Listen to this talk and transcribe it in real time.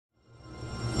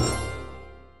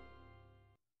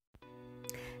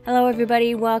Hello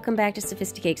everybody, welcome back to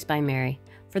Sophisticakes by Mary.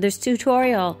 For this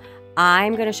tutorial,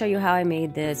 I'm going to show you how I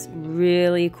made this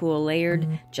really cool layered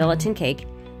gelatin cake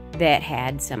that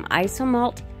had some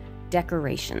isomalt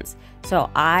decorations.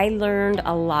 So I learned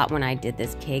a lot when I did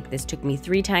this cake. This took me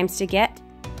 3 times to get.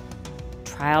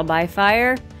 Trial by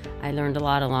fire. I learned a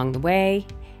lot along the way.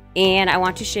 And I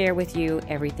want to share with you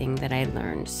everything that I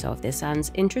learned. So if this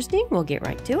sounds interesting, we'll get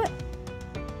right to it.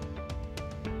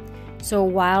 So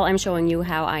while I'm showing you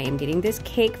how I am getting this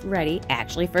cake ready,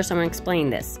 actually first I'm going to explain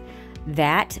this.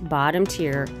 That bottom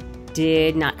tier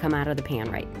did not come out of the pan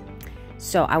right.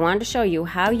 So I wanted to show you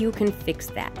how you can fix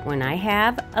that. When I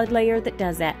have a layer that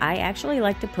does that, I actually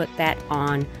like to put that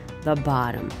on the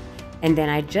bottom. And then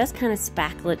I just kind of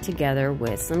spackle it together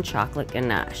with some chocolate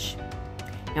ganache.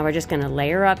 Now we're just going to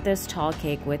layer up this tall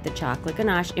cake with the chocolate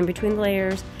ganache in between the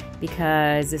layers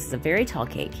because this is a very tall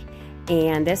cake.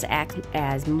 And this acts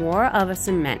as more of a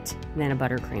cement than a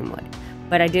buttercream would.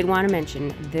 But I did want to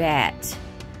mention that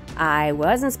I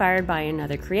was inspired by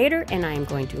another creator, and I am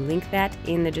going to link that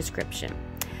in the description.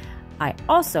 I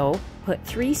also put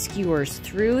 3 skewers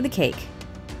through the cake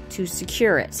to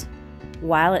secure it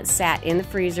while it sat in the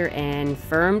freezer and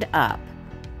firmed up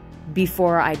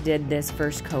before I did this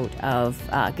first coat of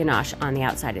ganache on the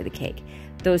outside of the cake.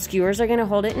 Those skewers are going to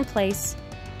hold it in place,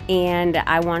 and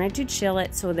I wanted to chill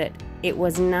it so that it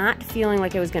was not feeling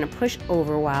like it was going to push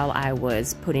over while I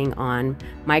was putting on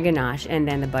my ganache and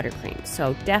then the buttercream.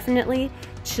 So definitely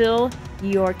chill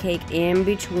your cake in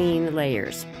between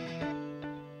layers.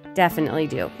 Definitely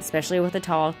do, especially with a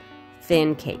tall,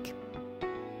 thin cake.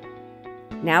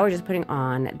 Now we're just putting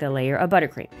on the layer of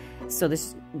buttercream. So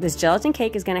this gelatin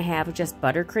cake is going to have just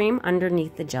buttercream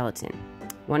underneath the gelatin.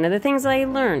 One of the things I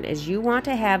learned is you want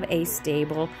to have a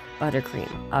stable buttercream.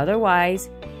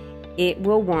 Otherwise, it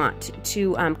will want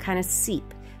to kind of seep.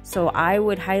 So I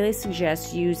would highly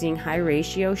suggest using high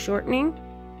ratio shortening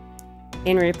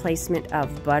in replacement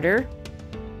of butter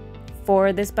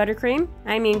for this buttercream.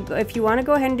 I mean, if you want to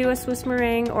go ahead and do a Swiss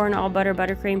meringue or an all butter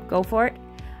buttercream, go for it.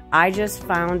 I just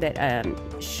found that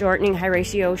high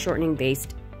ratio shortening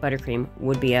based buttercream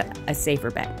would be a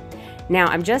safer bet. Now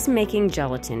I'm just making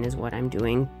gelatin is what I'm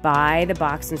doing by the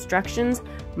box instructions,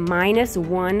 minus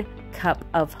 1 cup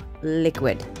of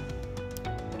liquid.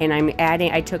 And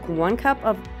I took 1 cup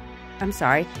of,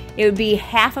 it would be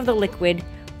half of the liquid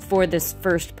for this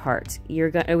first part.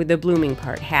 The blooming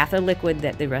part, half the liquid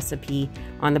that the recipe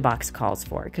on the box calls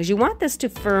for. Because you want this to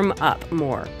firm up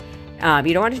more.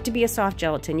 You don't want it to be a soft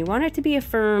gelatin, you want it to be a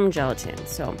firm gelatin.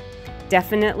 So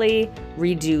definitely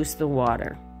reduce the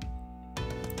water.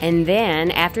 And then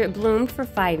after it bloomed for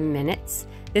 5 minutes,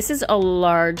 this is a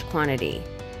large quantity.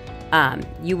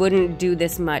 You wouldn't do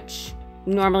this much.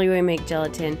 Normally we make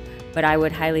gelatin, but I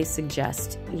would highly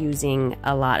suggest using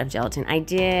a lot of gelatin. I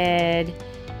did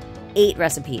 8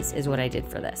 recipes is what I did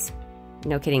for this.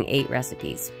 No kidding, 8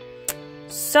 recipes.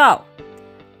 So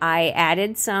I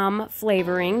added some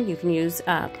flavoring. You can use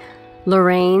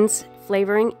Lorraine's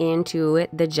flavoring into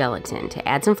the gelatin to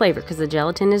add some flavor because the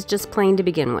gelatin is just plain to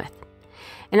begin with.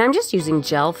 And I'm just using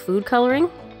gel food coloring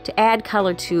to add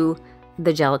color to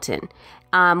the gelatin.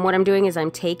 What I'm doing is I'm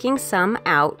taking some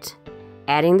out,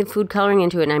 adding the food coloring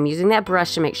into it, and I'm using that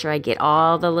brush to make sure I get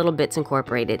all the little bits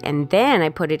incorporated. And then I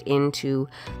put it into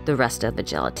the rest of the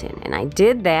gelatin. And I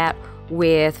did that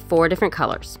with 4 different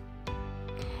colors.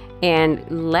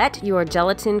 And let your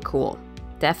gelatin cool.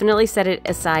 Definitely set it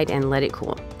aside and let it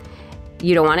cool.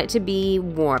 You don't want it to be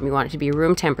warm. You want it to be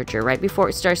room temperature right before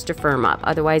it starts to firm up.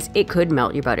 Otherwise, it could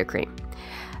melt your buttercream.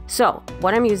 So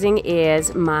what I'm using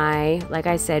is like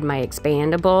I said, my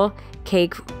expandable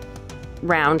cake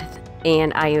round.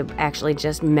 And I am actually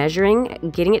just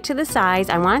measuring, getting it to the size.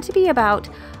 I want it to be about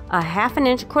a ½ an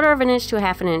inch, 1/4 of an inch to a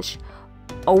 ½ an inch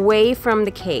away from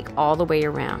the cake all the way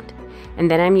around.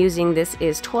 And then I'm using, this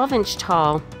is 12-inch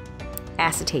tall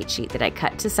acetate sheet that I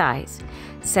cut to size.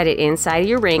 Set it inside of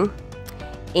your ring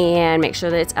and make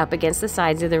sure that it's up against the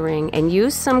sides of the ring, and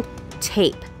use some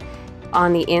tape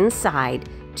on the inside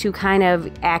to kind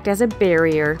of act as a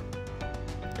barrier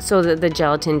so that the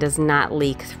gelatin does not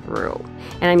leak through.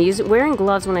 And I'm wearing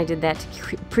gloves when I did that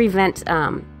to prevent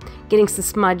getting some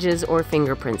smudges or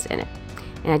fingerprints in it.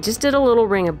 And I just did a little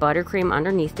ring of buttercream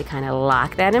underneath to kind of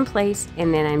lock that in place,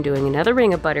 and then I'm doing another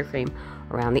ring of buttercream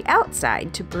around the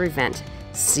outside to prevent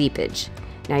seepage.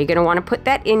 Now you're going to want to put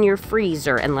that in your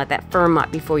freezer and let that firm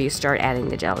up before you start adding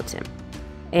the gelatin.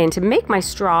 And to make my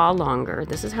straw longer,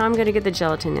 this is how I'm going to get the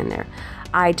gelatin in there.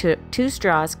 I took 2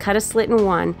 straws, cut a slit in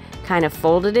one, kind of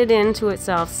folded it into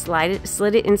itself,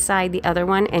 slid it inside the other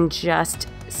one, and just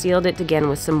sealed it again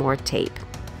with some more tape.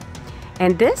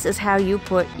 And this is how you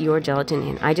put your gelatin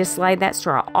in. I just slide that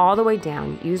straw all the way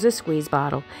down, use a squeeze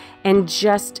bottle, and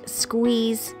just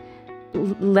squeeze,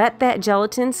 let that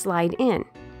gelatin slide in.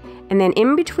 And then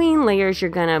in between layers, you're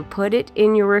gonna put it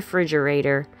in your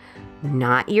refrigerator,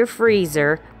 not your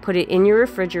freezer. Put it in your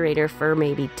refrigerator for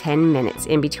maybe 10 minutes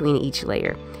in between each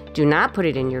layer. Do not put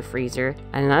it in your freezer.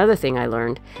 Another thing I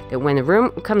learned, that when the room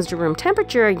comes to room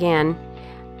temperature again,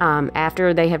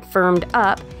 after they have firmed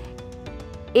up,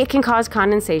 it can cause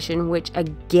condensation, which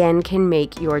again can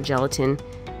make your gelatin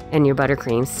and your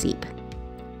buttercream seep.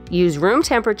 Use room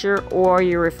temperature or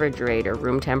your refrigerator.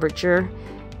 Room temperature,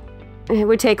 it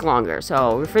would take longer.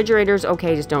 So refrigerator's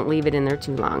okay, just don't leave it in there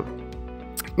too long.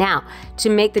 Now, to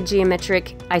make the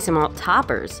geometric isomalt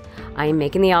toppers, I'm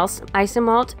making the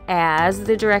isomalt as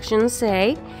the directions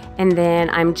say, and then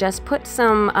I'm just put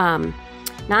some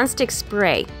nonstick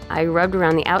spray. I rubbed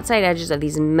around the outside edges of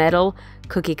these metal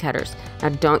cookie cutters. Now,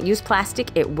 don't use plastic,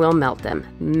 it will melt them.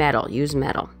 Metal, use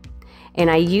metal. And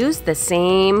I used the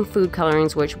same food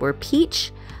colorings, which were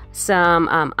peach,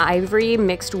 some ivory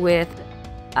mixed with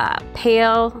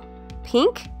pale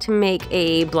pink to make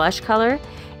a blush color.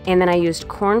 And then I used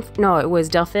it was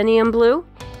delphinium blue,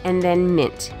 and then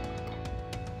mint.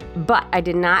 But I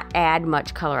did not add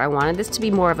much color. I wanted this to be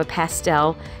more of a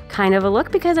pastel kind of a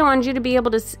look because I wanted you to be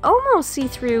able to almost see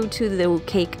through to the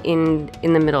cake in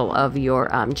the middle of your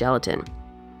gelatin.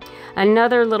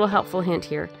 Another little helpful hint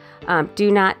here.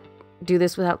 Do not do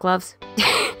this without gloves.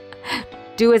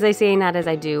 Do as I say, not as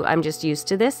I do. I'm just used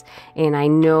to this, and I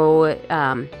know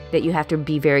that you have to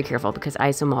be very careful because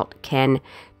isomalt can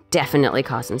definitely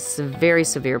cause some very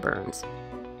severe burns.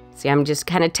 See, I'm just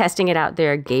kind of testing it out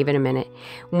there, gave it a minute.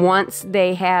 Once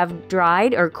they have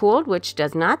dried or cooled, which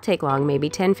does not take long, maybe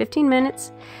 10-15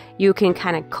 minutes, you can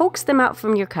kind of coax them out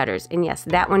from your cutters. And yes,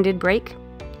 that one did break,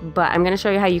 but I'm going to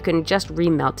show you how you can just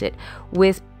remelt it.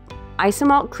 With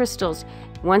isomalt crystals,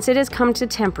 once it has come to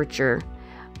temperature,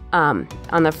 on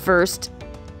the first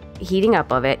heating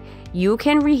up of it, you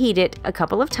can reheat it a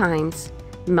couple of times,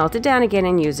 melt it down again,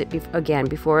 and use it again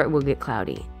before it will get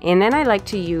cloudy. And then I like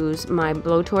to use my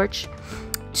blowtorch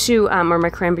to, or my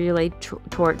creme brulee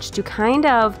torch to kind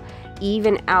of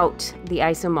even out the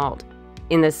isomalt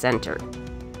in the center,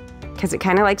 because it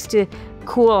kind of likes to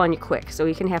cool on you quick. So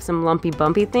you can have some lumpy,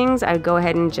 bumpy things. I would go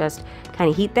ahead and just kind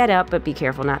of heat that up, but be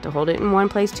careful not to hold it in one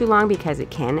place too long because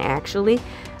it can actually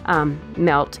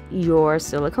melt your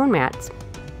silicone mats.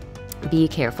 Be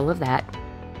careful of that.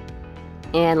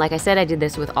 And like I said, I did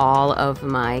this with all of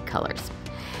my colors.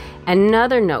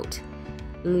 Another note,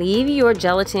 leave your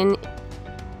gelatin,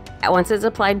 once it's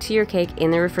applied to your cake,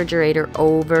 in the refrigerator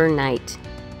overnight.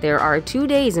 There are 2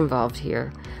 days involved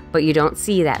here, but you don't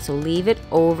see that, so leave it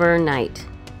overnight.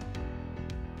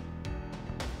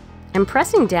 I'm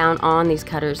pressing down on these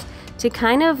cutters to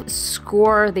kind of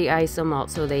score the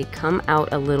isomalt so they come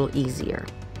out a little easier.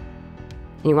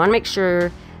 And you want to make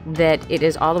sure that it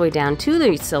is all the way down to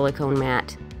the silicone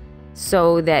mat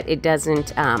so that it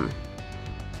doesn't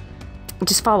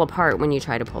just fall apart when you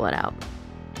try to pull it out.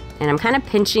 And I'm kind of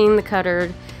pinching the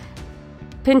cutter,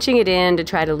 pinching it in to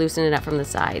try to loosen it up from the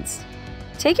sides.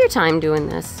 Take your time doing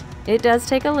this. It does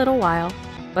take a little while,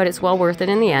 but it's well worth it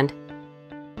in the end.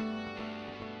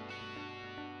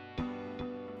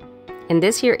 And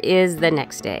this here is the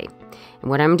next day. And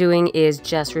what I'm doing is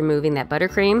just removing that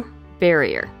buttercream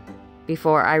barrier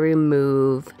before I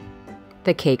remove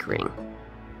the cake ring.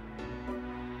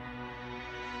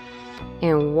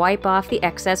 And wipe off the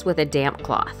excess with a damp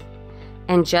cloth.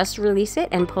 And just release it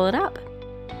and pull it up.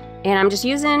 And I'm just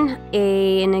using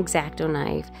an X-Acto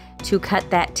knife to cut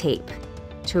that tape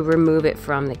to remove it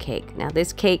from the cake. Now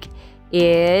this cake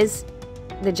is,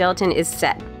 the gelatin is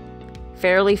set,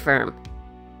 fairly firm,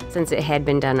 since it had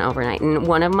been done overnight. In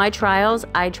one of my trials,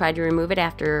 I tried to remove it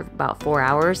after about 4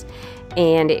 hours,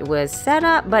 and it was set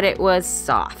up, but it was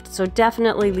soft. So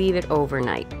definitely leave it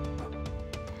overnight.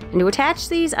 And to attach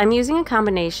these, I'm using a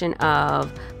combination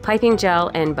of piping gel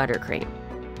and buttercream.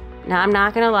 Now, I'm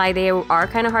not gonna lie, they are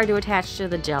kind of hard to attach to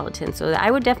the gelatin, so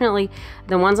I would definitely,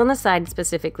 the ones on the side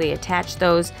specifically, attach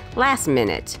those last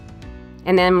minute.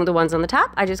 And then the ones on the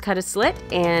top, I just cut a slit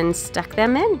and stuck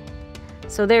them in.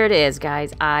 So there it is,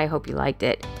 guys. I hope you liked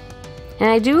it. And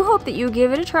I do hope that you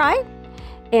give it a try.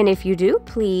 And if you do,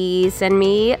 please send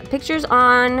me pictures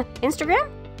on Instagram.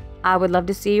 I would love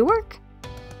to see your work.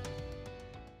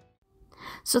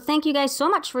 So thank you guys so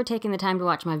much for taking the time to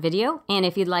watch my video. And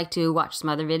if you'd like to watch some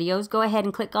other videos, go ahead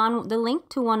and click on the link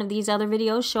to one of these other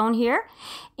videos shown here.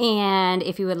 And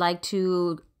if you would like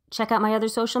to Check out my other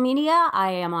social media.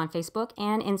 I am on Facebook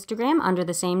and Instagram under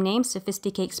the same name,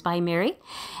 Sophisticakes by Mary.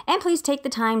 And please take the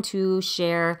time to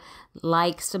share,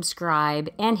 like, subscribe,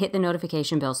 and hit the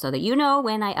notification bell so that you know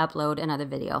when I upload another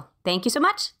video. Thank you so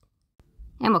much,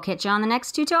 and we'll catch you on the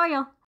next tutorial.